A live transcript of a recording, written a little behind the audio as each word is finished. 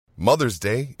Mother's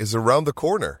Day is around the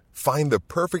corner. Find the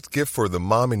perfect gift for the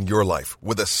mom in your life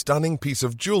with a stunning piece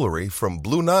of jewelry from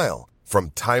Blue Nile.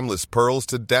 From timeless pearls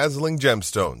to dazzling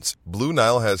gemstones, Blue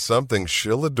Nile has something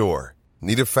she'll adore.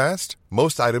 Need it fast?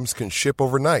 Most items can ship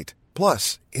overnight.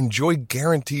 Plus, enjoy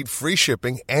guaranteed free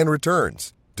shipping and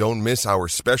returns. Don't miss our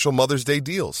special Mother's Day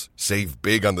deals. Save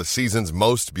big on the season's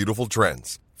most beautiful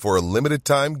trends. For a limited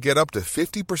time, get up to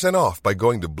 50% off by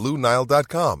going to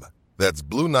BlueNile.com. That's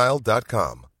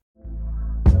BlueNile.com.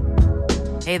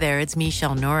 Hey there, it's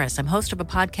Michelle Norris. I'm host of a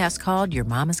podcast called Your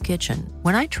Mama's Kitchen.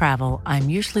 When I travel, I'm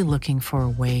usually looking for a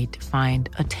way to find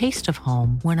a taste of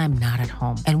home when I'm not at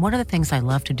home. And one of the things I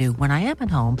love to do when I am at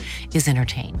home is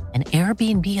entertain. And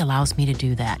Airbnb allows me to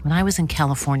do that. When I was in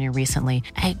California recently,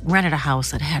 I rented a house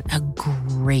that had a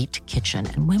great kitchen.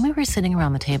 And when we were sitting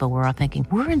around the table, we were all thinking,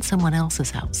 we're in someone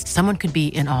else's house. Someone could be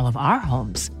in all of our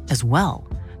homes as well.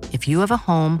 If you have a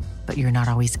home, but you're not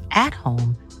always at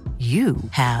home, you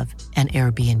have an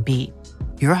Airbnb.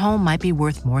 Your home might be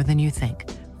worth more than you think.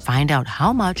 Find out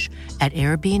how much at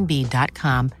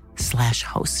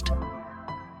airbnb.com/host.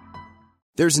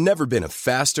 There's never been a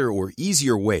faster or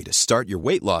easier way to start your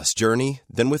weight loss journey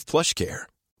than with PlushCare.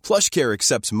 PlushCare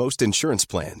accepts most insurance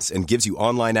plans and gives you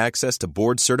online access to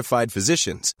board-certified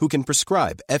physicians who can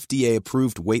prescribe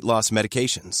FDA-approved weight loss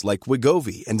medications like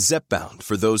Wegovy and Zepbound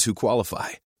for those who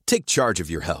qualify. Take charge of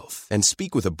your health and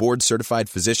speak with a board-certified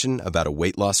physician about a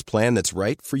weight loss plan that's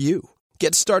right for you.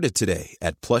 Get started today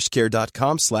at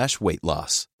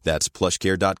plushcare.com/weight-loss. That's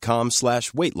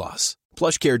plushcare.com/weight-loss.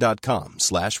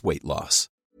 plushcare.com/weight-loss.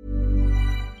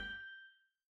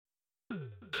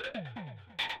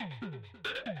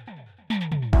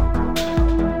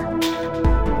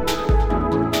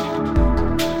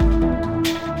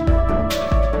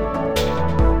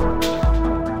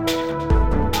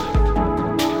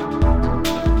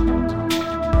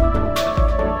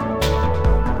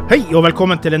 Hei og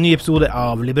velkommen til en ny episode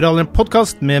av Liberaleren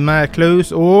podcast med meg,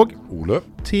 Klaus og Ole.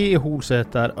 T.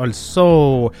 Holsæter,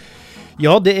 altså.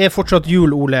 Ja, det fortsatt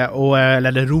jul, Ole, og,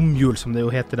 eller romjul som det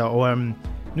jo heter da, og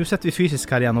nå setter vi fysisk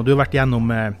her igjen, og du har vært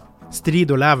gjennom strid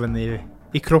og leven i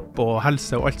kropp og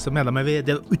helse og alt som det, men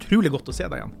det utrolig godt å se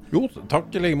deg igjen. Jo,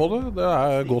 takk I like måte. Det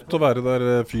godt å være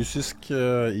der fysisk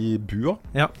I bua.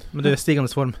 Ja, men det stigende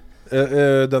form.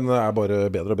 Den bare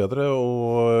bedre og bedre,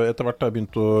 og etter hvert har jeg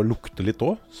begynt å lukte litt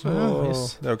også, så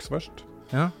yes. Det jo ikke så verst.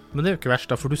 Ja, men det jo ikke verst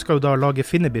da, for du skal jo da lage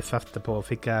Finnebiff etterpå,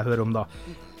 fikk jeg høre om da.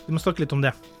 Vi må snakke litt om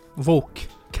det. Woke,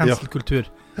 cancel-kultur.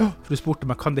 Ja. For du spurte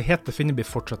meg, kan det hete Finnebiff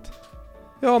fortsatt?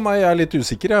 Ja, nei, jeg litt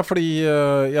usikker, fordi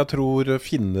jeg tror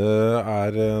finne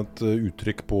et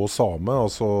uttrykk på same,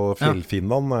 altså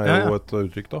fjellfinnan jo et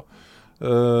uttrykk da.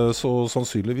 Så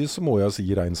sannsynligvis må jeg si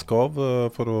regnskav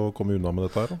for å komme unna med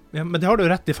dette her. Ja, men det har du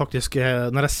rett I faktisk.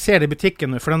 Når jeg ser det I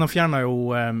butikken, for den har fjernet jo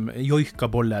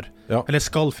joikaboller. Ja. Eller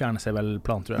skal fjerne seg vel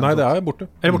plan, tror jeg. Nei, det borte.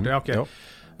 Det borte, ja, ok. Ja.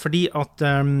 Fordi at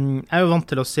jeg jo vant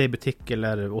til å se I butikk,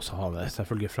 eller også ha det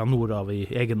selvfølgelig fra nord av I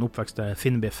egen oppvekst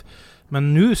Finnbiff.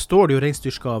 Men nå står det jo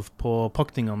reinsdyrskav på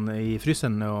pakningene I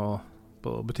frysen og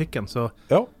på butikken, så...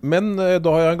 Ja, men da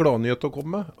har jeg en glad nyhet å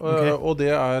komme med, og det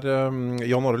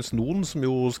Jan Arild Snoen, som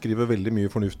jo skriver veldig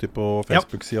mye fornuftig på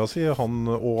Facebook-siden sin,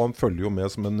 han følger jo med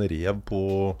som en rev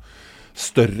på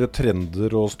større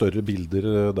trender og større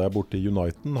bilder der borte I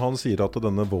Uniten. Han sier at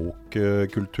denne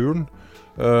woke-kulturen,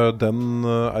 den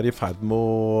I ferd med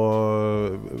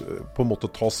å på en måte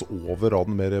tas over av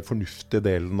den mer fornuftige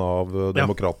delen av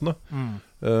demokratene.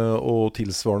 Og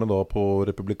tilsvarende da på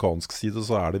republikansk side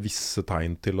så det visse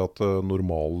tegn til at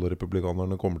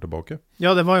normalrepublikanerne kommer tilbake.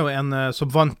 Ja, det var jo en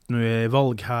som vant nå I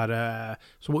valg her,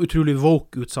 som var utrolig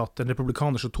woke-utsatt, en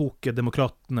republikaner som tok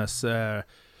demokratenes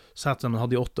sett som han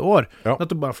hadde I 8 år.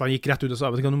 Nettopp bare for han gikk rett ut og sa,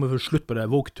 vet du, nå må vi få slutt på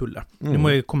det woke-tullet. Nå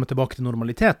må vi komme tilbake til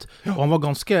normalitet. Og han var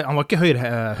ikke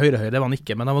høyre, det var han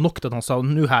ikke, men det var nok til at han sa,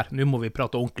 nå må vi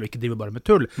prate ordentlig og ikke drive bare med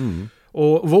tull.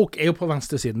 Og woke jo på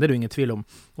venstresiden, det jo ingen tvil om.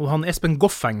 Og han Espen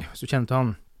Goffeng, hvis du kjenner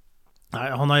til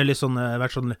han har jo litt sånn,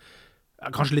 vært sånn,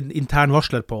 kanskje litt intern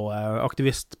varsler på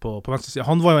aktivist på venstresiden.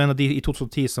 Han var jo en av de I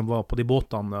 2010 som var på de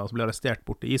båtene som ble arrestert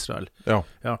bort I Israel. Ja.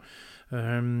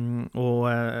 Og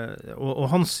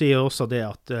han sier også det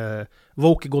at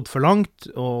woke gått for langt,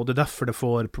 og det derfor det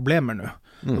får problemer nå.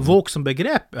 Woke som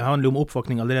begrep handler om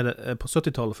oppvåkning allerede på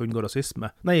 70-tallet for å unngå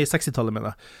rasisme. Nei, 60-tallet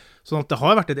mener jeg. Sånn at det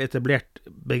har vært et etablert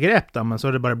begrep da, men så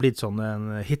har det bare blitt sånn en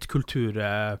hitkultur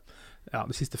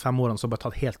de siste 5 årene som bare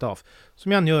tatt helt av.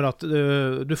 Som igjen gjør at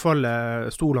du faller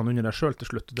stolene under deg selv til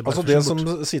slutt. Det som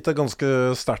sitter ganske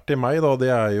sterkt I meg da,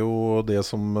 det jo det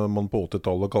som man på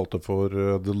 80-tallet kalte for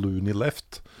the loony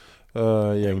left.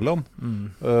 I England.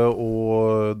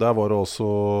 Og der var det også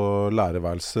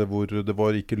lærerværelse hvor det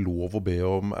var ikke lov å be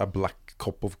om a black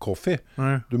cup of coffee.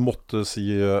 Du måtte si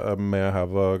may I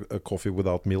have a coffee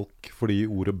without milk, fordi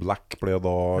ordet black ble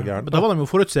da gærent. Men da var de jo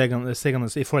forutsegende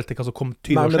I forhold til hva som kom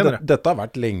 20 år senere. Dette har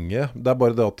vært lenge. Det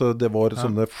bare det at det var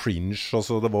sånne fringe,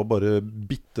 altså det var bare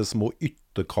bittesmå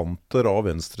ytterkanter av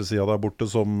venstresida der borte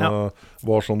som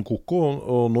var sånn koko,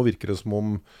 og nå virker det som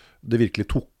om det virkelig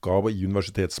tok av I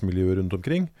universitetsmiljøet rundt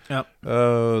omkring.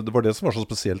 Det var det som var så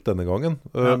spesielt denne gangen.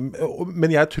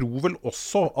 Men jeg tror vel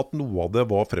også at noe av det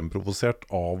var fremprovosert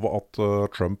av at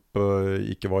Trump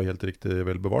ikke var helt riktig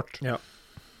vel bevart.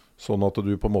 Sånn at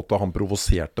du på en måte, han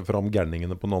provoserte fram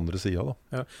gærningene på den andre siden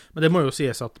da. Men det må jo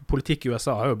sies at politikk I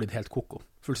USA har jo blitt helt koko.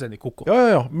 Fullstendig koko.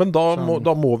 Ja, men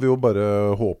da må vi jo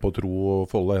bare håpe og tro og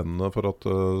folde hendene for at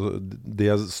det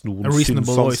noen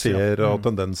syns han ser av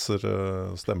tendenser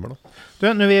stemmer da. Du,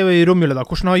 når vi jo I romjula da,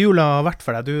 hvordan har jula vært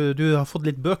for deg? Du har fått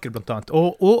litt bøker blant annet,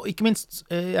 og ikke minst,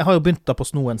 jeg har jo begynt da på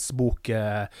Snoens bok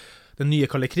Den nye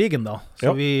kalde krigen da,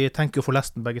 så vi tenker jo for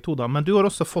lest den begge to da, men du har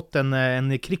også fått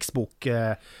en krigsbok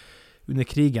under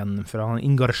krigen fra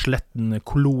Ingar Sletten,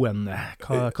 Koloen.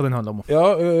 Hva den handler om?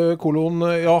 Koloen,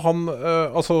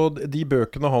 altså de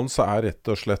bøkene hans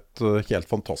rett og slett helt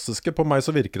fantastiske. På meg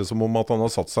så virker det som om at han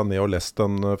har satt seg ned og lest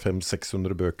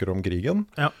 500-600 bøker om krigen.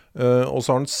 Og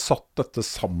så har han satt dette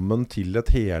sammen til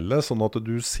et hele, sånn at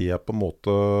du ser på en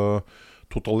måte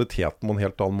totaliteten på en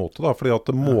helt annen måte da, fordi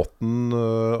at måten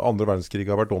andre verdenskrig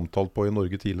har vært omtalt på I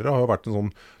Norge tidligere har jo vært en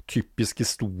sånn typisk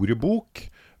historiebok,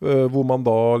 hvor man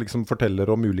da liksom forteller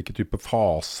om ulike typer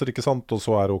faser, ikke sant? Og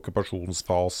så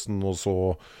okkupasjonsfasen, og så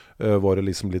var det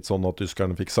liksom litt sånn at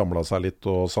tyskerne fikk samlet seg litt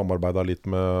og samarbeidet litt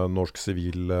med norsk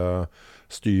sivil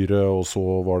styre, og så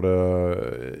var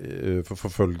det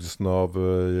forfølgelsen av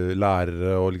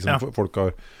lærere og liksom folk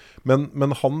har...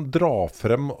 Men han drar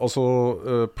frem altså,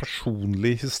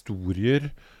 personlige historier,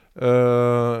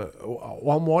 og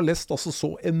han må ha lest altså,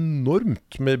 så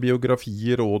enormt med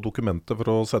biografier og dokumenter for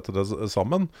å sette det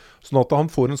sammen, sånn at han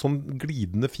får en sånn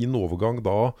glidende fin overgang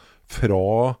da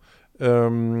fra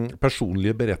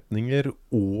personlige beretninger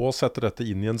og setter dette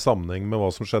inn I en sammenheng med hva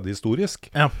som skjedde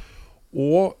historisk.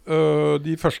 Og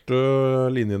de første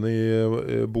linjene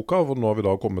I boka, og nå har vi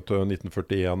da kommet til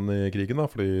 1941 I krigen da,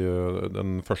 fordi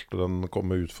den første den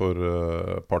kom ut for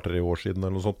par-tre år siden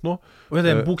eller noe sånt nå. Og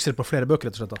det en bokserie på flere bøker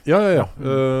rett og slett da? Ja.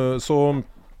 Så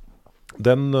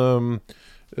den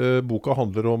boka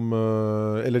handler om,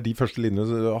 eller de første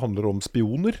linjene handler om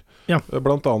spioner,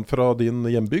 blant annet fra din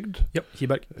hjembygd.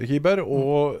 Kiberg,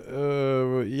 og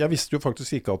jeg visste jo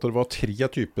faktisk ikke at det var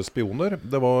 3 typer spioner.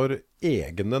 Det var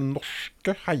egne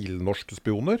norske, heilnorske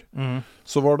spioner.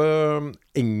 Så var det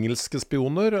engelske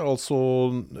spioner, altså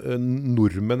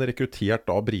nordmenn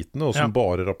rekruttert av britene, og som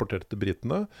bare rapporterte til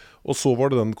britene. Og så var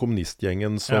det den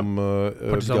kommunistgjengen som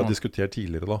vi har diskutert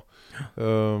tidligere da.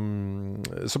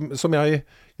 Som jeg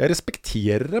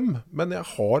respekterer dem, men jeg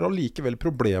har allikevel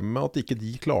problemer med at ikke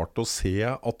de klarte å se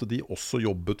at de også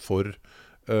jobbet for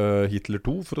Hitler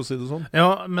 2, for å si det sånn.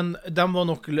 Ja, men de var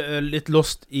nok litt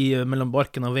lost mellom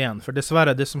barken og veden, for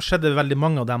dessverre, det som skjedde veldig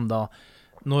mange av dem da,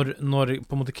 når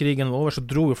på en måte krigen var over, så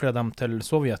dro jo flere av dem til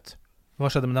Sovjet.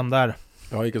 Hva skjedde med dem der?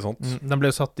 Ja, ikke sant? De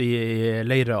ble jo satt I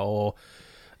leirer, og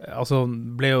altså,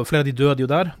 flere av de døde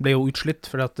jo der, ble jo utslitt,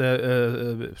 for at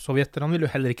sovjeterne ville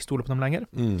jo heller ikke stole på dem lenger.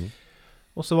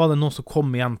 Og så var det noen som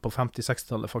kom igjen på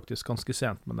 50-60-tallet faktisk ganske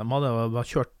sent, men de hadde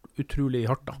kjørt utrolig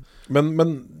hardt da.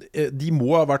 Men de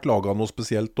må ha vært laget noe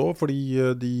spesielt da,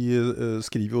 fordi de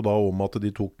skriver jo da om at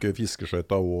de tok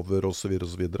fiskeskjøyta over og så videre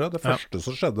og så videre. Det første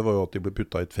som skjedde var jo at de ble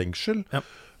puttet I et fengsel,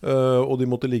 og de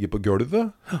måtte ligge på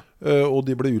gulvet, og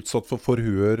de ble utsatt for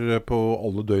forhør på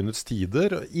alle døgnets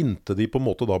tider, inntil de på en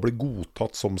måte da ble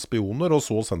godtatt som spioner, og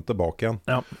så sendt tilbake igjen.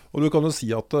 Og du kan jo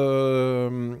si at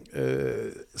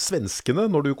svenskene,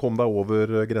 når du kom deg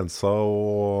over grensa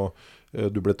og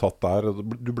du ble tatt der,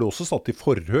 du ble også satt I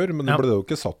forhør, men du ble jo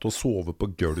ikke satt og sove på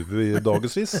gulvet I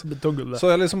dagesvis. Så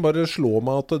jeg liksom bare slår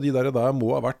meg at de der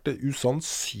må ha vært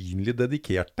usannsynlig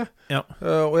dedikerte.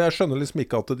 Og jeg skjønner liksom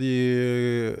ikke at de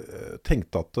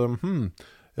tenkte at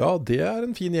ja, det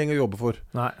en fin gjeng å jobbe for.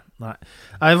 Nei.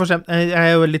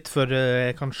 Jeg jo litt for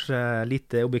kanskje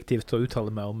lite objektivt til å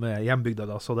uttale meg om hjembygda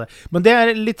da, så det. Men det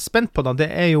jeg litt spent på da,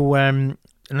 det jo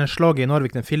den slaget I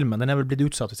Narvik, den filmen, den vel blitt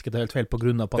utsatt hvis ikke det helt feil på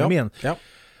grunn av pandemien.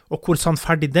 Og hvor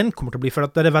sannferdig den kommer til å bli, for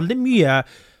at det veldig mye,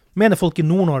 mener folk I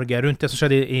Nord-Norge rundt det som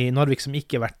skjedde I Narvik, som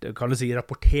ikke vært, kan du si,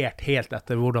 rapportert helt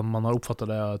etter hvordan man har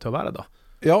oppfattet det til å være da.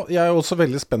 Ja, jeg også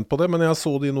veldig spent på det, men jeg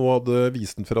så de nå hadde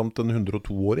vist den frem til en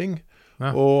 102-åring,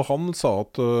 og han sa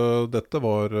at dette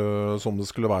var som det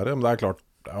skulle være, men det klart,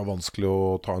 Det vanskelig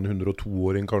å ta en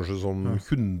 102-åring kanskje sånn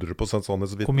 100%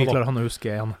 sannhetsvitne. Hvor mye klarer han å huske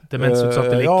igjen?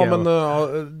 Demensutsatte like. Ja, men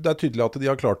det tydelig at de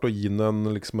har klart å gi en,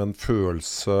 liksom en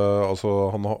følelse,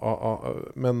 altså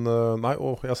men nei,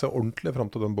 jeg ser ordentlig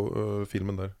frem til den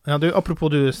filmen der. Ja,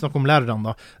 apropos du snakker om lærerne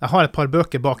da. Jeg har et par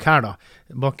bøker bak her da,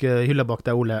 bak hylla bak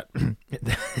deg, Ole.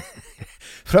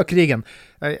 Fra krigen.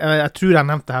 Jeg tror jeg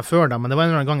nevnte det her før da, men det var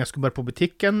en eller annen gang jeg skulle bare på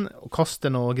butikken og kaste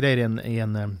noe greier i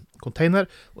en container,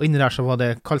 og inni der så var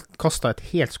det kastet et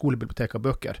helt skolebibliotek av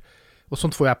bøker. Og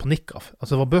sånt får jeg panikk av.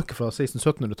 Altså det var bøker fra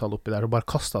 1600-1700-tallet oppi der, og bare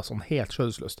kastet sånn helt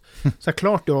skjødesløst. Så jeg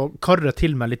klarte å karre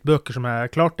til meg litt bøker som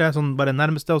jeg klarte, sånn bare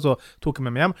nærmeste, og så tok jeg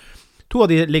med meg hjem. 2 av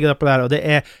de ligger der på der, og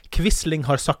det Quisling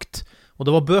har sagt. Og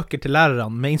det var bøker til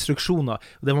lærerne med instruksjoner,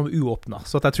 og det var uåpnet.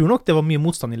 Så jeg tror nok det var mye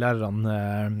motstand i lærerne.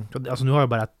 Altså nå har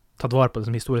jeg bare tatt vare på det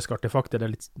som historiske artefakter,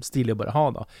 det litt stilig å bare ha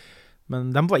da. Men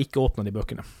de var ikke åpnet, de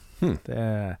bøkene.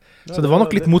 Så det var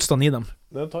nok litt motstand i dem.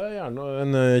 Det tar jeg gjerne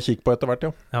en kikk på etter hvert,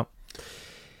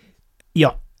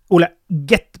 Ja, Ole,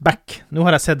 Get Back. Nå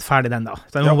har jeg sett ferdig den da.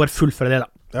 Så jeg må bare fullføre det da.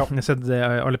 Jeg har sett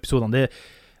alle episodene.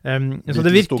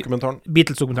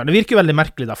 Beatles-dokumentaren. Det virker veldig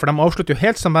merkelig da, for de avslutter jo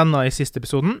helt som venner i siste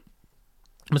episoden.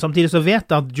 Men samtidig så vet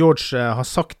jeg at George har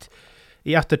sagt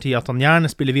i ettertid at han gjerne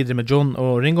spiller videre med John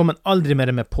og Ringo, men aldri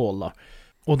mer med Paul da.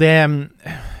 Og det,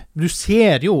 du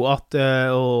ser jo at,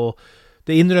 og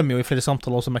det innrømmer jo i flere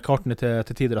samtaler også med McCartney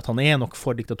til tider, at han nok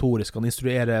for diktatorisk, han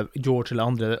instruerer George eller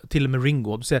andre, til og med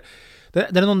Ringo. Du ser,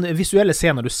 det noen visuelle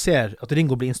scener, du ser at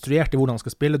Ringo blir instruert i hvordan han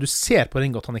skal spille, du ser på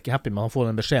Ringo at han ikke happy med han får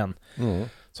den beskjeden.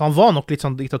 Så han var nok litt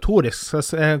sånn diktatorisk, så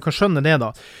jeg kan skjønne det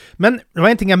da. Men det var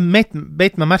en ting jeg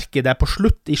beit meg merke i det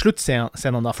i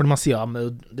sluttscenen da, for man sier,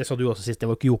 det sa du også sist,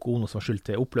 det var ikke Yoko Ono som var skyld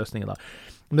til oppløsningen da.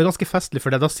 Men det ganske festlig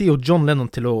for det. Da sier jo John Lennon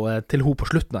til hun på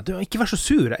slutten, du, ikke vær så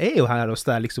sur, jeg jo her hos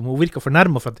deg, liksom. Hun virker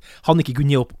fornærmet for at han ikke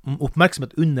kunne gi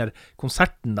oppmerksomhet under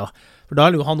konserten da. For da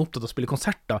jo han opptatt av å spille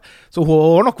konserter. Så hun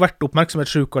har nok vært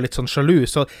oppmerksomhetssyk og litt sånn sjalu,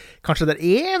 så kanskje det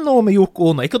noe med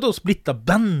Yoko Ono. Ikke at hun har splittet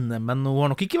bandet, men hun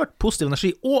har nok ikke vært positiv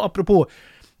energi. Og apropos,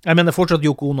 jeg mener fortsatt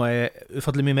Yoko Ono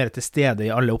ufattelig mye mer til stede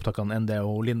i alle opptakene enn det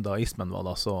og Linda Eastman var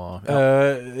da, så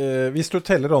hvis du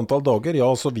teller antall dager, ja,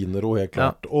 så vinner hun helt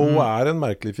klart. Og hun en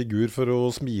merkelig figur, for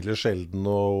å smile sjelden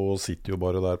og sitter jo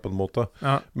bare der på en måte.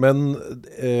 Men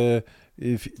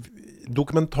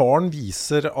dokumentaren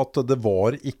viser at det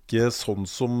var ikke sånn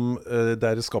som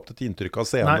det skapt et inntrykk av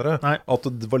senere. Nei. At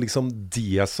det var liksom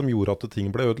det som gjorde at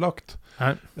ting ble ødelagt.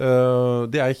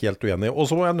 Det jeg helt uenig i. Og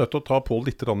så er jeg nødt til å ta Paul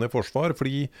litt i forsvar,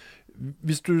 fordi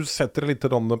hvis du setter litt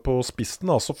på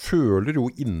spissen da, så føler jo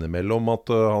innimellom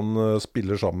at han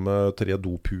spiller sammen med 3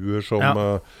 dopuer som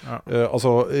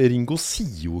altså Ringo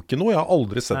sier jo ikke noe. Jeg har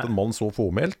aldri sett en mann så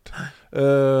fåmælt.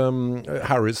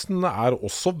 Harrison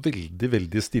også veldig,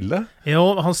 veldig stille. Ja,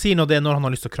 han sier nå det når han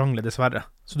har lyst til å krangle, dessverre.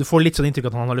 Så du får litt sånn inntrykk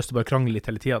at han har lyst til å bare krangle litt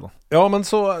hele tiden da. Ja, men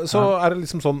så det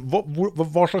liksom sånn,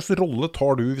 hva slags rolle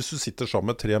tar du hvis du sitter sammen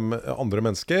med 3 andre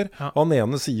mennesker? Han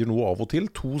ene sier noe av og til,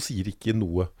 2 sier ikke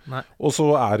noe. Nei. Og så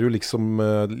det jo liksom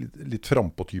litt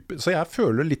frempå-type. Så jeg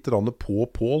føler litt på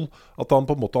Paul, at han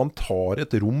på en måte han tar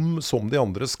et rom som de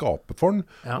andre skaper for han,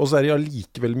 og så de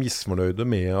likevel misfornøyde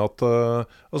med at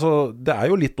altså, det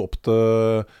jo litt opp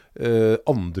til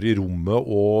andre i rommet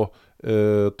å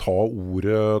ta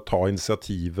ordet, ta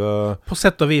initiativet. På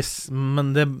sett og vis,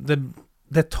 men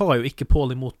det tar jo ikke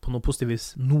Paul imot på noe positivt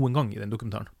vis noen gang i den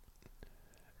dokumentaren.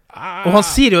 Og han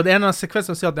sier jo, det ene av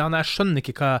sekvensen sier at jeg skjønner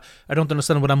ikke hva I don't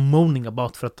understand what I'm moaning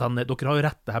about, for at dere har jo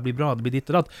rett, det her blir bra, det blir ditt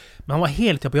og datt. Men han var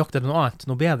hele tiden på jakt etter noe annet,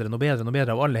 noe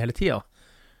bedre av alle hele tiden.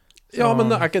 Så... Ja,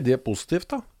 men ikke det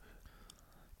positivt da?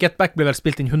 Get Back ble vel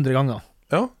spilt inn 100 ganger.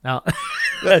 Ja.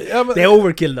 Men... Det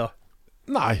overkill da.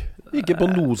 Nei, ikke på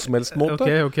noe som helst måte.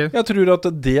 Okay. Jeg tror at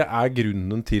det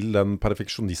grunnen til den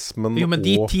perfeksjonismen. Jo, men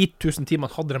de 10 000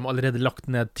 timer hadde de allerede lagt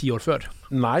ned 10 år før.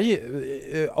 Nei,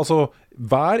 altså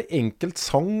hver enkelt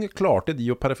sang klarte de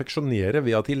å perfeksjonere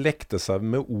ved at de lekte seg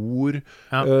med ord,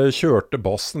 kjørte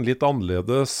bassen litt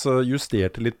annerledes,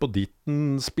 justerte litt på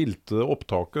ditten, spilte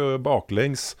opptaket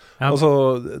baklengs.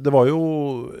 Altså, det var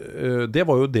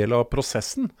jo del av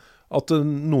prosessen. At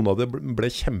noen av det ble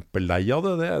kjempelei av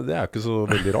det, det ikke så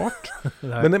veldig rart.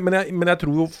 men jeg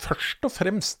tror jo først og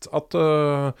fremst at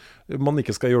man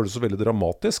ikke skal gjøre det så veldig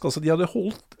dramatisk. Altså, de hadde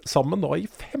holdt sammen da I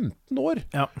 15 år.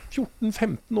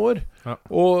 14-15 år.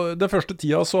 Og den første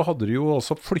tida så hadde de jo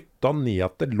også flyttet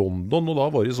ned til London, og da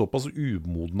var de såpass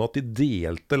umodne at de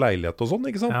delte leilighet og sånn,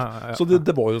 ikke sant? Så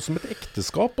det var jo som et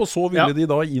ekteskap, og så ville de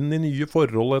da inn I nye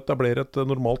forhold og etablere et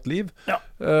normalt liv.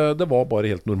 Det var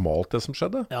bare helt normalt det som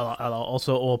skjedde.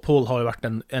 Og Paul har jo vært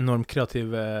en enorm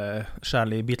kreativ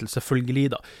sjel I Beatles, selvfølgelig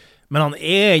da. Men han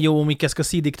jo, om ikke jeg skal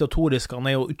si diktatorisk, han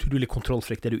jo utrolig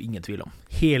kontrollfrikt, det jo ingen tvil om.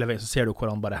 Hele veien så ser du hvor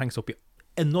han bare henger seg opp i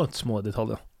enormt små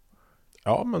detaljer.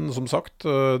 Ja, men som sagt,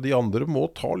 de andre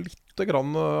må ta litt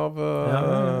grann av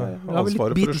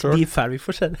ansvaret for det selv. Vi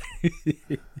får se det.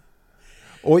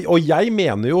 Og jeg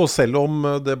mener jo, selv om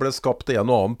det ble skapt en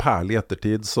og annen perle i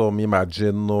ettertid, som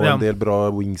Imagine og en del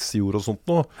bra Wings gjorde og sånt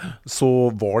nå,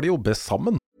 så var de jo best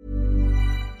sammen.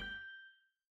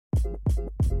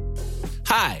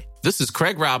 Hi, this is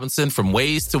Craig Robinson from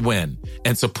Ways to Win,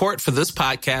 and support for this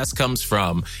podcast comes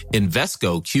from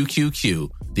Invesco QQQ,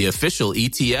 the official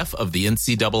ETF of the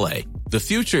NCAA. The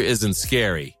future isn't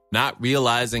scary. Not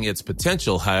realizing its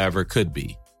potential, however, could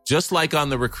be. Just like on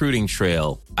the recruiting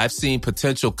trail, I've seen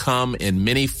potential come in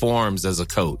many forms as a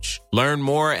coach. Learn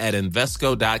more at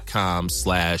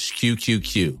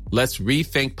Invesco.com/QQQ. Let's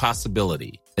rethink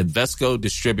possibility. Invesco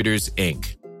Distributors,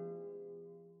 Inc.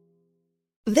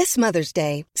 This Mother's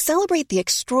Day, celebrate the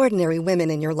extraordinary women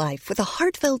in your life with a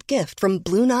heartfelt gift from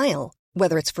Blue Nile.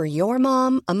 Whether it's for your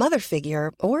mom, a mother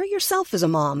figure, or yourself as a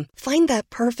mom, find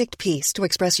that perfect piece to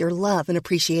express your love and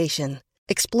appreciation.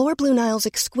 Explore Blue Nile's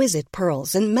exquisite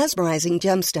pearls and mesmerizing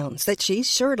gemstones that she's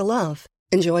sure to love.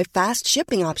 Enjoy fast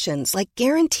shipping options like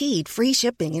guaranteed free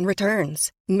shipping and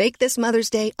returns. Make this Mother's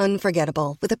Day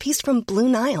unforgettable with a piece from Blue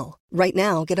Nile. Right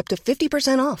now, get up to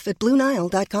 50% off at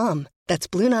BlueNile.com. That's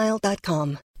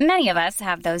BlueNile.com. Many of us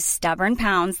have those stubborn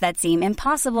pounds that seem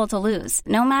impossible to lose,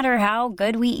 no matter how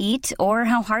good we eat or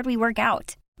how hard we work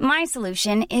out. My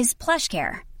solution is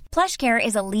PlushCare. PlushCare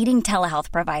is a leading telehealth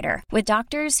provider with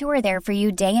doctors who are there for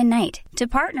you day and night to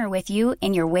partner with you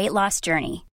in your weight loss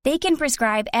journey. They can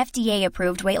prescribe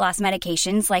FDA-approved weight loss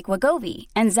medications like Wegovy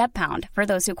and Zepbound for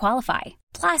those who qualify.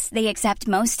 Plus, they accept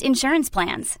most insurance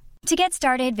plans. To get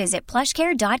started, visit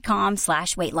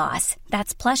plushcare.com/weightloss.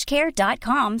 That's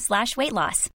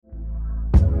plushcare.com/weightloss.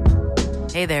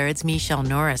 Hey there, it's Michelle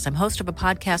Norris. I'm host of a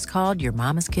podcast called Your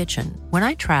Mama's Kitchen. When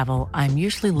I travel, I'm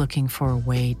usually looking for a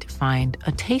way to find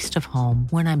a taste of home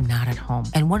when I'm not at home.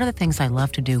 And one of the things I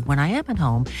love to do when I am at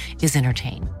home is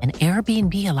entertain. And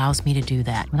Airbnb allows me to do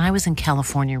that. When I was in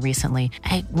California recently,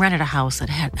 I rented a house that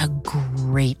had a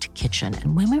great kitchen.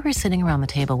 And when we were sitting around the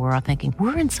table, we were all thinking,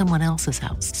 we're in someone else's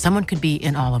house. Someone could be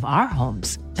in all of our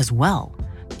homes as well.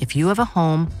 If you have a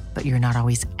home, but you're not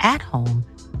always at home,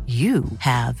 you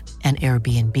have an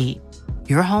Airbnb.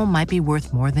 Your home might be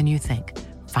worth more than you think.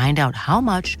 Find out how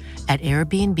much at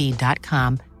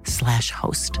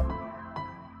airbnb.com/host.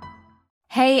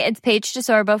 Hey, it's Paige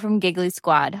DeSorbo from Giggly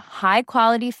Squad. High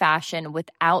quality fashion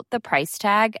without the price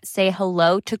tag. Say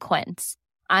hello to Quince.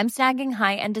 I'm snagging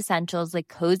high-end essentials like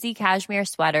cozy cashmere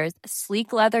sweaters,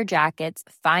 sleek leather jackets,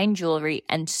 fine jewelry,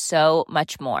 and so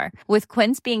much more. With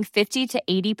Quince being 50 to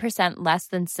 80% less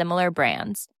than similar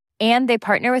brands. And they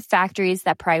partner with factories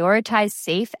that prioritize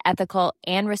safe, ethical,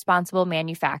 and responsible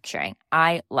manufacturing.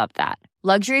 I love that.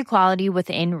 Luxury quality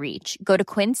within reach. Go to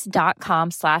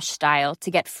quince.com/style to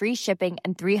get free shipping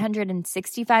and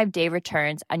 365-day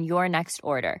returns on your next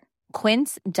order.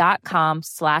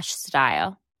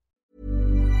 Quince.com/style.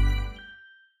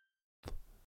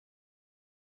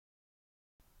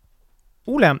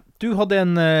 Ole, du hadde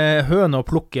en høne å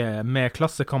plukke med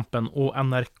Klassekampen og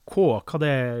NRK. Hva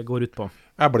det går ut på?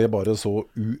 Jeg ble bare så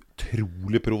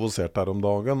utrolig provosert her om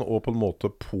dagen, og på en måte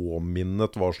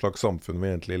påminnet hva slags samfunn vi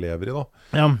egentlig lever i da.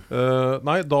 Ja.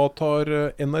 Nei, da tar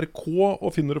NRK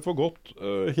og finner det for godt,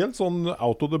 helt sånn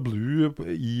out of the blue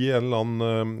i en eller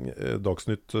annen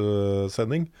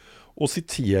Dagsnytt-sending, og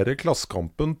siterer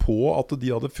Klassekampen på at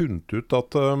de hadde funnet ut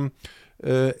at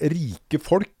rike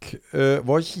folk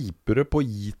var kjipere på å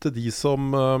gi til de som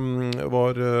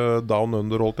var down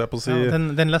under, holdt jeg på å si. Ja,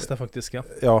 den leste jeg faktisk, ja.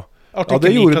 Ja. Ja,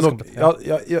 det gjorde nok. Ja,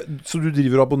 så du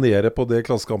driver og abonnerer på det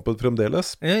Klassekampen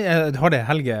fremdeles? Jeg har det,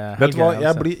 Helge. Vet du hva,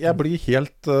 jeg blir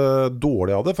helt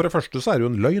dårlig av det. For det første så det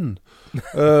jo en løgn.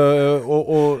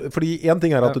 Fordi en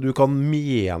ting at du kan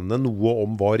mene noe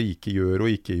om hva rike gjør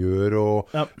og ikke gjør, og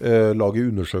lage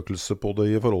undersøkelse på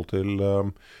det i forhold til...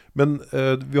 Men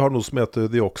vi har noe som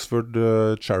heter The Oxford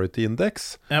Charity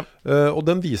Index, og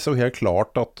den viser jo helt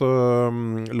klart at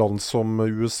land som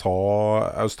USA,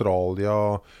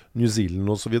 Australia, New Zealand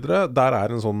og så videre,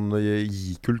 der en sånn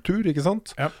gi-kultur, ikke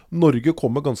sant? Ja. Norge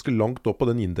kommer ganske langt opp på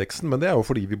den indeksen, men det jo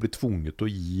fordi vi blir tvunget til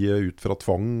å gi ut fra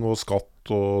tvang og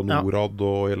skatt og Norad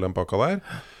og hele den pakka der.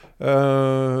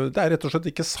 Det rett og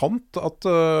slett ikke sant at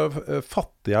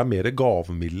fattige mer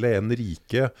gavmilde enn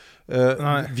rike.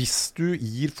 Hvis du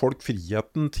gir folk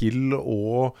friheten til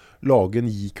å lage en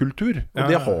gi-kultur,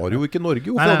 og det har jo ikke Norge.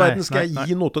 Hvorfor i verden skal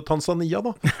jeg gi noe til Tanzania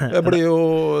da? Jeg ble jo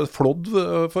flådd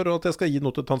for at jeg skal gi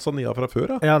noe til Tanzania fra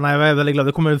før. Ja, nei, jeg veldig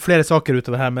glad. Det kommer flere saker ut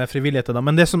av det her med frivillighet da.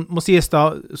 Men det som må sies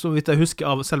da, så vidt jeg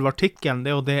husker av selve artikkelen,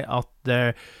 det jo det at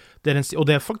og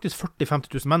det faktisk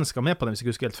 40-50 000 mennesker med på det, hvis jeg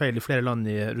ikke husker helt feil, i flere land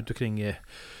rundt omkring.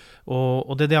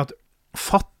 Og det det at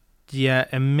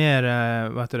fattige mer,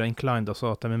 inclined,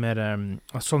 altså at de mer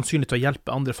sannsynlig til å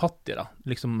hjelpe andre fattige, da.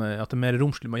 Liksom at det mer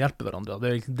romslig med å hjelpe hverandre.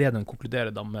 Det det den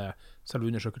konkluderer da med selve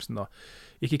undersøkelsen da.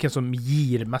 Ikke hvem som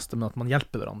gir mest, men at man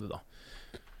hjelper hverandre da.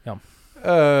 Ja.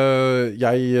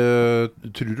 Jeg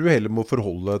tror du heller må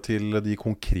forholde til de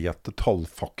konkrete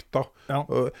tallfakta.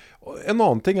 En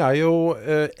annen ting jo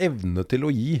evne til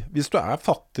å gi. Hvis du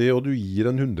fattig og du gir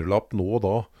en 100-lapp nå og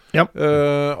da,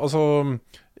 altså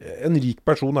en rik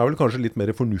person vel kanskje litt mer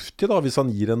fornuftig da, hvis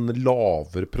han gir en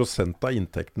lavere prosent av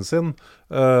inntekten sin,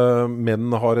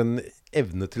 men har en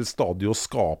evne til stadig å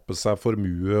skape seg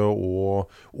formue og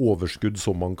overskudd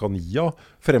som man kan gi av,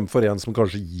 fremfor en som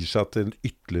kanskje gir seg til en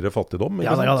ytterligere fattigdom.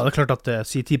 Ja, det klart at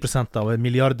si 10% av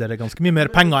milliarder ganske mye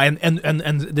mer penger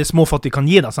enn det småfattige kan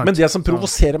gi da, sant? Men det som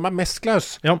provoserer meg mest,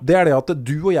 Klaus, det det at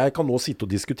du og jeg kan nå sitte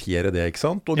og diskutere det, ikke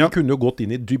sant? Og vi kunne jo gått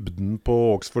inn i dybden på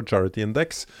Oxford Charity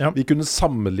Index. Vi kunne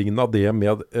sammenlignet det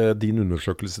med din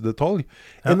undersøkelse i detalj.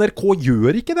 NRK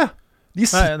gjør ikke det. De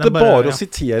sitter bare og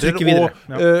siterer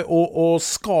og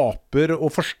skaper og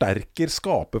forsterker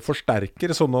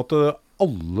sånn at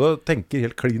alle tenker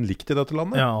helt klin likt i dette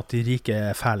landet. Ja, at de rike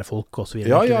fæle folk og så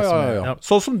videre. Ja.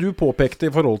 Sånn som du påpekte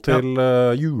i forhold til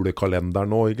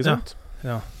julekalenderen nå, ikke sant?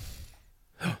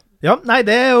 Ja, nei,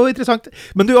 det jo interessant.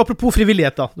 Men du, apropos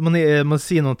frivillighet da, man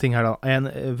sier noen ting her da, i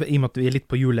og med at vi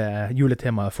litt på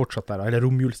juletemaet fortsatt der, eller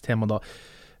romjulstema da,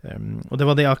 og det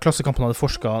var det at Klassekampen hadde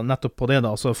forsket nettopp på det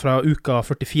da, altså fra uka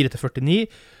 44 til 49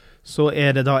 så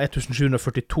det da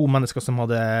 1742 mennesker som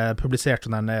hadde publisert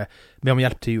sånn med om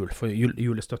hjelp til jul, for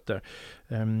julestøtte,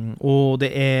 og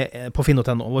det på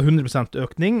Finn.no over 100%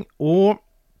 økning, og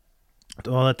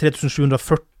det var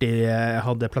 3740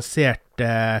 hadde plassert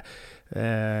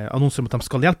annonser om at de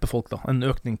skal hjelpe folk da, en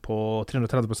økning på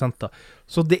 330% da.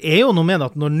 Så det jo noe med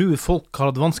at når nå folk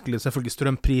har hatt vanskelig, selvfølgelig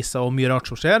strømpriser og mye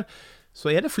rart som skjer, så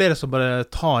det flere som bare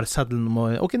tar seddelen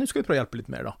og ok, nå skal vi prøve å hjelpe litt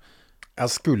mer da. Jeg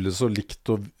skulle så likt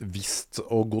og visst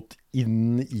og gått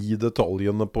inn i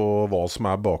detaljene på hva som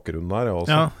bakgrunnen her.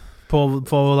 Altså. Ja, på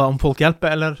om folk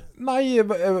hjelper, eller? Nei,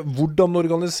 hvordan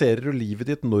organiserer du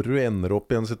livet ditt når du ender opp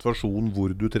i en situasjon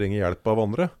hvor du trenger hjelp av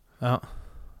andre? Ja,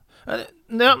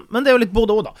 men det jo litt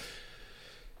både og da.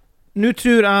 Nå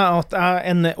tror jeg at jeg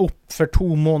ender opp for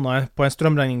 2 måneder på en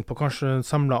strømregning på kanskje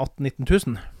samlet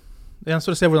 18-19 000. Det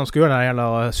gjenstår å se hvordan de skal gjøre det hele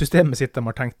systemet sitt de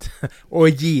har tenkt å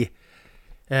gi.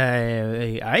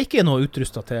 Jeg ikke noe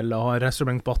utrustet til å ha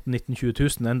restaurant på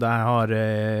 18-19-20 000 enda jeg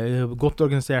har godt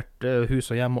organisert hus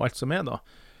og hjem og alt som da.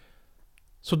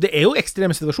 Så det jo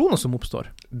ekstreme situasjoner som oppstår.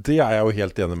 Det jeg jo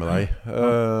helt enig med deg.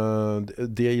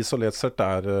 Det isolert sett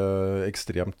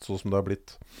ekstremt sånn som det har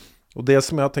blitt. Og det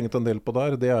som jeg har tenkt en del på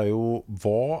der, det jo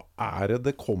hva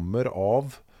det kommer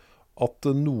av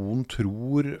at noen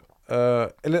tror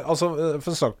eller altså,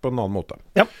 for sagt på en annen måte.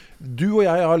 Ja. Du og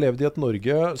jeg har levd i et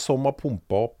Norge som har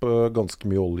pumpet opp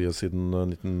ganske mye olje siden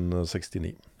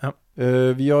 1969. Ja.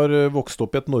 Vi har vokst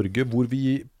opp i et Norge hvor vi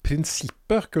i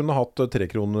prinsippet kunne hatt 3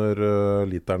 kroner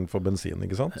literen for bensin,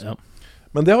 ikke sant? Ja.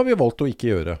 Men det har vi valgt å ikke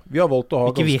gjøre. Vi har valgt å ha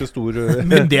ganske stor...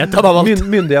 Myndighetene har valgt.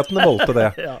 Myndighetene valgte det.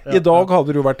 I dag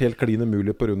hadde det jo vært helt klin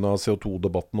umulig på grunn av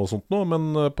CO2-debatten og sånt nå,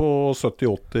 men på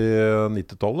 70-, 80-,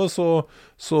 90-tallet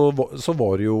så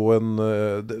var det jo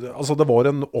altså det var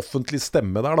en offentlig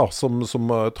stemme der da, som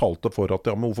talte for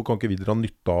at, ja, men hvorfor kan ikke vi dra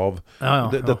nytte av...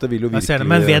 Dette vil jo virkelig...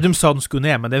 Men Vedum sa den skulle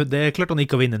ned, men det klart han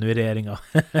ikke å vinne nå i regjeringen.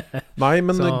 Nei,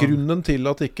 men grunnen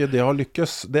til at ikke det har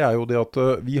lykkes, det jo det at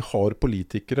vi har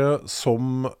politikere som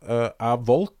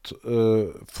valgt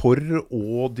for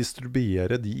å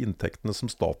distribuere de inntektene som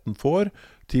staten får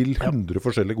til 100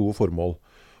 forskjellige gode formål.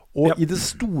 Og i det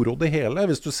store og det hele,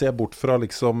 hvis du ser bort fra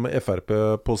liksom FRP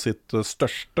på sitt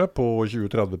største på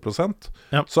 20-30%,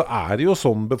 så det jo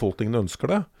sånn befolkningen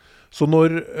ønsker det. Så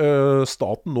når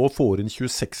staten nå får inn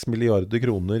 26 milliarder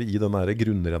kroner i den her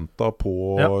grunnrenta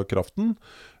på kraften,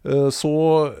 så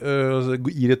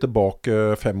gir det tilbake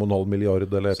 5,5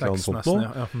 milliarder eller et eller annet sånt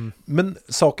nå. Men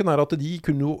saken at de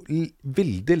kunne jo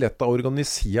veldig lett ha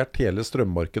organisert hele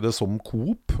strømmarkedet som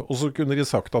Coop, og så kunne de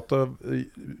sagt at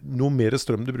noe mer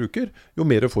strøm du bruker, jo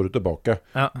mer får du tilbake.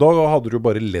 Da hadde du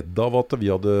bare ledd av at vi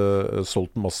hadde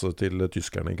solgt masse til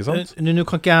tyskerne, ikke sant? Nå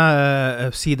kan ikke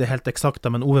jeg si det helt eksakt,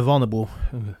 men Ove Vanebo,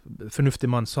 fornuftig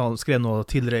mann, skrev noe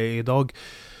tidligere i dag,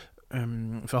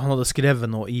 for han hadde skrevet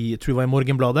noe tror det var i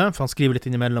Morgenbladet, for han skriver litt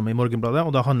innimellom i Morgenbladet,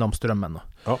 og det handler om strømmen.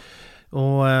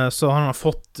 Og så har han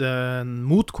fått en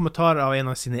motkommentar av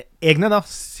en av sine egne da,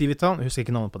 Civita, jeg husker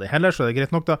ikke navnet på det heller, så det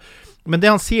greit nok da. Men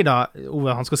det han sier da,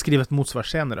 Ove, han skal skrive et motsvar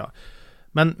senere,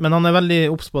 men han veldig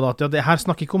obs på det, at det her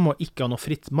snakker ikke om å ikke ha noe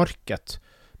fritt marked,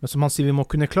 men som han sier, vi må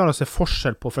kunne klare å se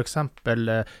forskjell på for eksempel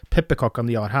pepperkakene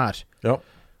de har her.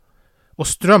 Og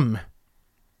strøm,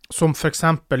 som for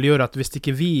eksempel gjør at hvis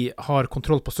ikke vi har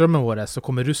kontroll på strømmen vår, så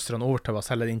kommer russerne over til å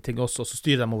selge inn ting også, og så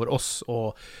styrer de over oss,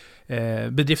 og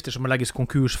bedrifter som må legges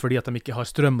konkurs fordi at de ikke har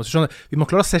strøm. Og så skjønner, vi må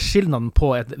klare å se skillnaden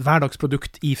på et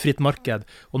hverdagsprodukt i fritt marked,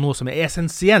 og noe som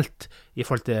essensielt i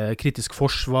forhold til kritisk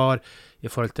forsvar,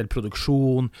 i forhold til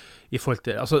produksjon, i forhold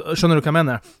til, altså, skjønner du hva jeg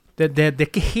mener? Det er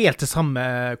ikke helt det samme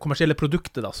kommersielle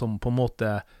produktet da, som på en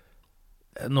måte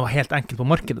noe helt enkelt på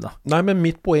markedet da. Nei, men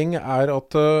mitt poeng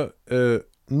at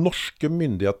norske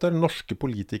myndigheter, norske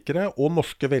politikere og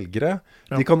norske velgere,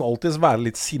 de kan alltid være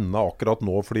litt sinne akkurat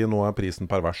nå, fordi nå prisen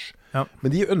pervers.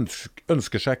 Men de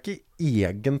ønsker seg ikke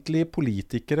egentlig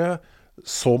politikere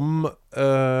som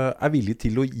villige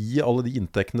til å gi alle de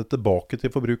inntektene tilbake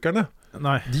til forbrukerne.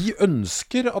 De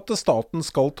ønsker at staten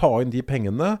skal ta inn de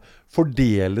pengene,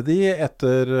 fordele de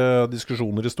etter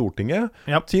diskusjoner i Stortinget,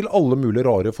 til alle mulige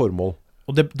rare formål.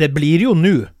 Og det blir jo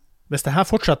nå, hvis det her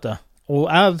fortsetter, og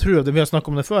jeg tror at vi har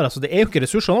snakket om det før, altså det jo ikke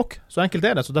ressurser nok, så enkelt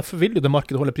det, så derfor vil jo det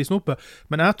markedet holde prisen oppe,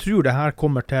 men jeg tror det her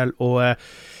kommer til å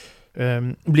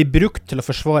bli brukt til å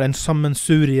forsvare en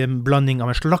sammensurium blanding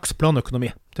av en slags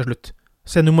planøkonomi til slutt.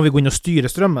 Så nå må vi gå inn og styre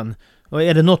strømmen, og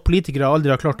det noe politikere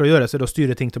aldri har klart å gjøre, så det å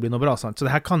styre ting til å bli noe bra, sant? Så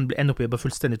det her kan ende opp i et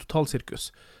fullstendig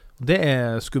totalsirkus. Det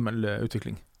skummel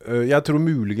utvikling. Jeg tror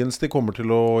muligens de kommer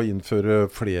til å innføre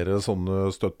flere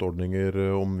sånne støtteordninger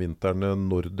om vinteren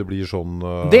når det blir sånn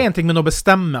Det en ting med å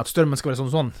bestemme at strømmen skal være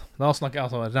sånn. Da snakker jeg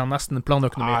altså, det nesten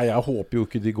planøkonomi. Nei, jeg håper jo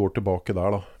ikke de går tilbake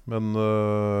der da. Men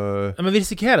vi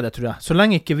risikerer det, tror jeg.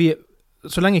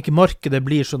 Så lenge ikke markedet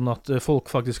blir sånn at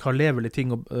folk faktisk har levelige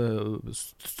ting og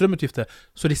strømutgifter,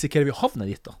 så risikerer vi å havne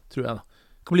dit da, tror jeg da.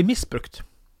 Det kan bli misbrukt.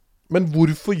 Men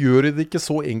hvorfor gjør det ikke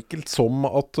så enkelt som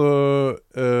at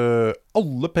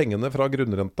alle pengene fra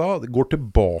grunnrenta går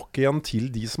tilbake igjen til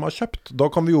de som har kjøpt? Da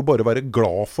kan vi jo bare være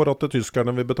glad for at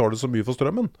tyskerne vil betale så mye for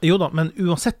strømmen. Jo da, men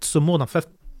uansett så må de for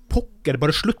pokker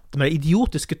bare slutte med det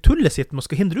idiotiske tullet sitt med å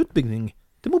skal hindre utbygging.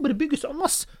 Det må bare bygges en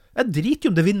masse. Jeg driter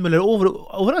jo om det vindmøller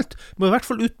overalt. Vi må i hvert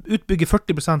fall utbygge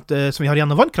 40% som vi har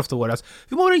igjen av vannkraften vår.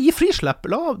 Vi må bare gi frislepp.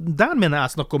 Der mener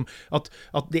jeg snakke om at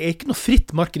det ikke noe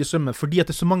fritt marked i strømmen, fordi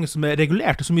at det så mange som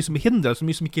regulert, så mye som hindrer, så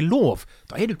mye som ikke lov.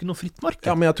 Da det jo ikke noe fritt marked.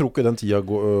 Ja, men jeg tror ikke den tida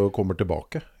kommer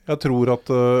tilbake. Jeg tror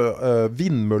at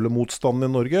vindmøllemotstanden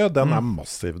i Norge, den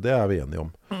massiv. Det vi enige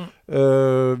om.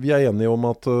 Vi enige om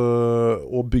at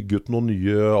å bygge ut noen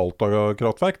nye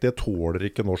Alta-kraftverk, det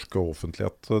tåler ikke norsk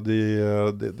offentlighet.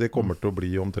 Det kommer til å bli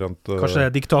omtrent Kanskje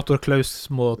diktator Klaus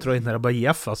må trå inn her og bare gi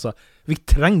F, altså. Vi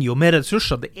trenger jo mer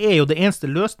ressurser. Det jo det eneste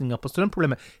løsningen på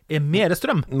strømproblemet mer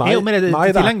strøm. Nei, jo mer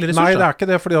tilgjengelige ressurser. Nei, det ikke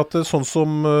det, fordi at sånn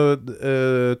som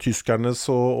tyskernes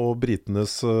og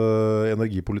britenes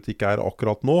energipolitikk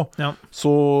akkurat nå,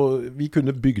 så vi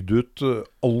kunne bygd ut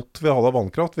alt vi hadde av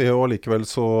vannkraft, og likevel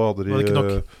så hadde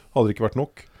det ikke vært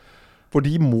nok. For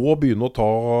de må begynne å ta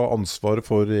ansvar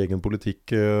for egen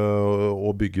politikk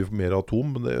og bygge mer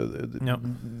atom.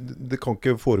 Det kan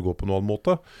ikke foregå på noen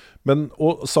måte.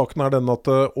 Og saken den at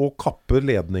å kappe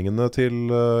ledningene til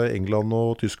England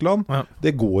og Tyskland,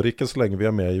 det går ikke så lenge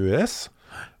vi med i US.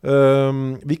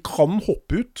 Vi kan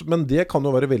hoppe ut, men det kan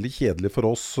jo være veldig kjedelig for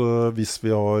oss hvis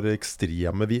vi har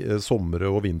ekstreme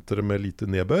somre og vintre med lite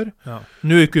nedbør.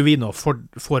 Nå ikke vi nå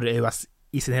for EØS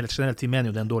i sin helhet generelt. Vi mener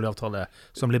jo det en dårlig avtale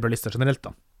som liberalister generelt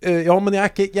da. Ja, men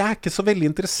jeg ikke så veldig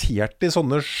interessert i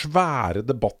sånne svære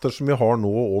debatter som vi har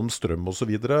nå om strøm og så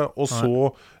videre, og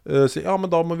så si, ja, men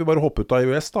da må vi bare hoppe ut av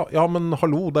EØS da. Ja, men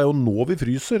hallo, det jo nå vi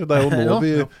fryser, det jo nå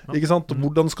vi, ikke sant?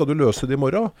 Hvordan skal du løse det i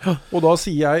morgen? Og da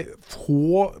sier jeg,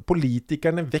 få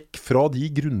politikerne vekk fra de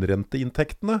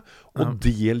grunnrenteinntektene, og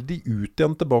del de ut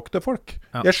igjen tilbake til folk.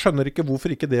 Jeg skjønner ikke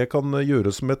hvorfor ikke det kan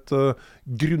gjøres som et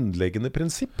grunnleggende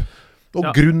prinsipp. Og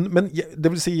men det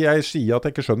vil si, jeg sier at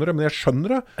jeg ikke skjønner det, men jeg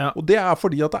skjønner det. Og det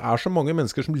fordi at det så mange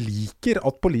mennesker som liker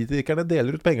at politikerne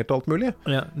deler ut penger til alt mulig.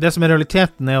 Det som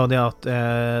realiteten jo det at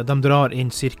de drar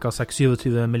inn ca.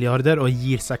 26-27 milliarder og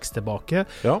gir 6 tilbake.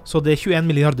 Så det 21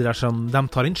 milliarder der som de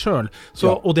tar inn selv.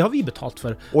 Og det har vi betalt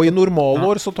for. Og i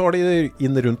normalår så tar de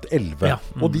inn rundt 11.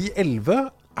 Og de 11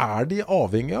 de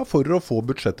avhengige for å få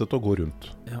budsjettet til å gå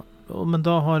rundt. Men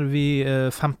da har vi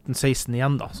 15-16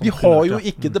 igjen da. Vi har jo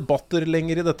ikke debatter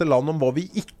lenger i dette landet om hva vi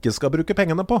ikke skal bruke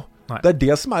pengene på. Det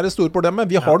det som det store problemet.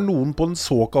 Vi har noen på den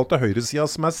såkalte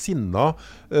høyresiden som sinna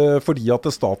fordi at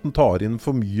staten tar inn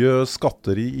for mye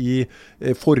skatter i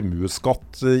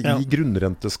formueskatt, i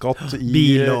grunnrenteskatt, i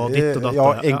bil og ditt og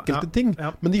datt. Enkelte ting.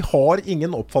 Men de har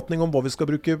ingen oppfatning om hva vi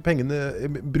skal bruke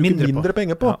mindre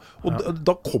penger på. Og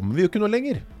da kommer vi jo ikke noe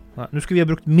lenger. Nå skulle vi ha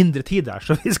brukt mindre tid der,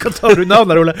 så vi skal ta rundt av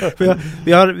der, Ole.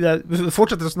 Vi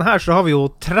fortsetter sånn her, så har vi jo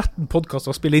 13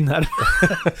 podcaster å spille inn her.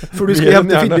 For du skal hjem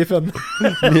til Finnbiffen.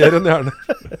 Mer enn gjerne.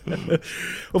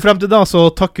 Og frem til da så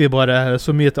takker vi bare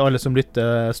så mye til alle som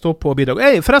lytter. Stå på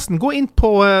bidrag. Forresten, gå inn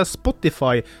på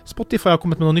Spotify. Spotify har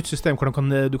kommet med noe nytt system hvor du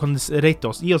kan rate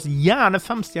oss. Gi oss gjerne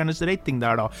 5-stjerners rating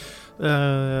der da.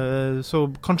 Så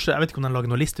kanskje, jeg vet ikke om de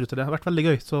lager noen lister ut av det. Det har vært veldig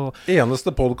gøy. Så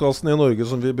eneste podcasten i Norge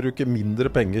som vil bruke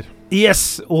mindre penger.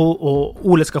 Yes, og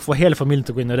Ole skal få hele familien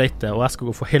til å gå inn og rate, og jeg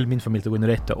skal få hele min familie til å gå inn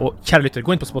og rate. Og kjære lytter,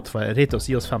 gå inn på Spotify, rate oss,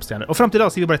 gi oss 5 stjerner. Og frem til da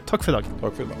sier vi bare takk for i dag.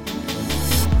 Takk for i dag.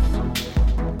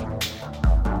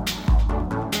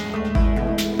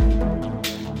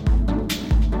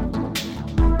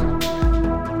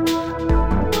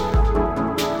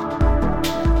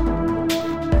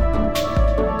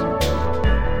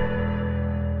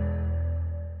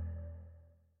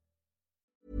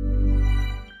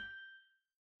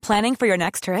 Planning for your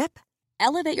next trip?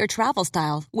 Elevate your travel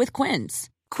style with Quince.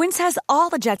 Quince has all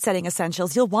the jet-setting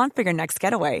essentials you'll want for your next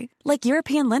getaway, like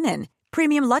European linen,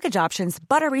 premium luggage options,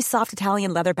 buttery soft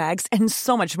Italian leather bags, and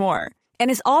so much more. And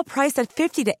is all priced at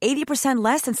 50 to 80%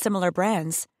 less than similar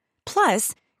brands.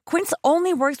 Plus, Quince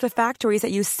only works with factories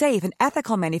that use safe and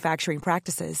ethical manufacturing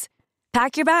practices.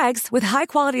 Pack your bags with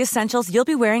high-quality essentials you'll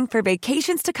be wearing for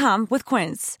vacations to come with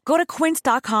Quince. Go to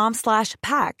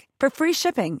quince.com/pack for free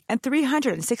shipping and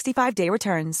 365-day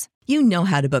returns. You know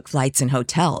how to book flights and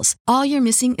hotels. All you're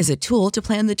missing is a tool to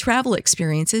plan the travel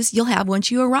experiences you'll have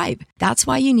once you arrive. That's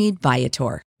why you need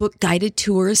Viator. Book guided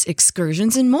tours,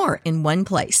 excursions, and more in one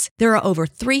place. There are over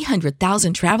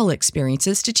 300,000 travel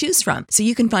experiences to choose from, so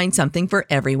you can find something for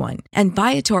everyone. And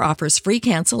Viator offers free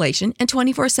cancellation and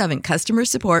 24/7 customer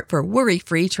support for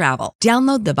worry-free travel.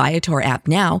 Download the Viator app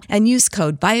now and use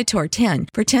code Viator10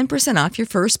 for 10% off your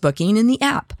first booking in the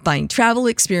app. Find travel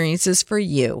experiences for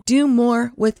you. Do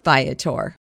more with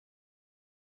Viator.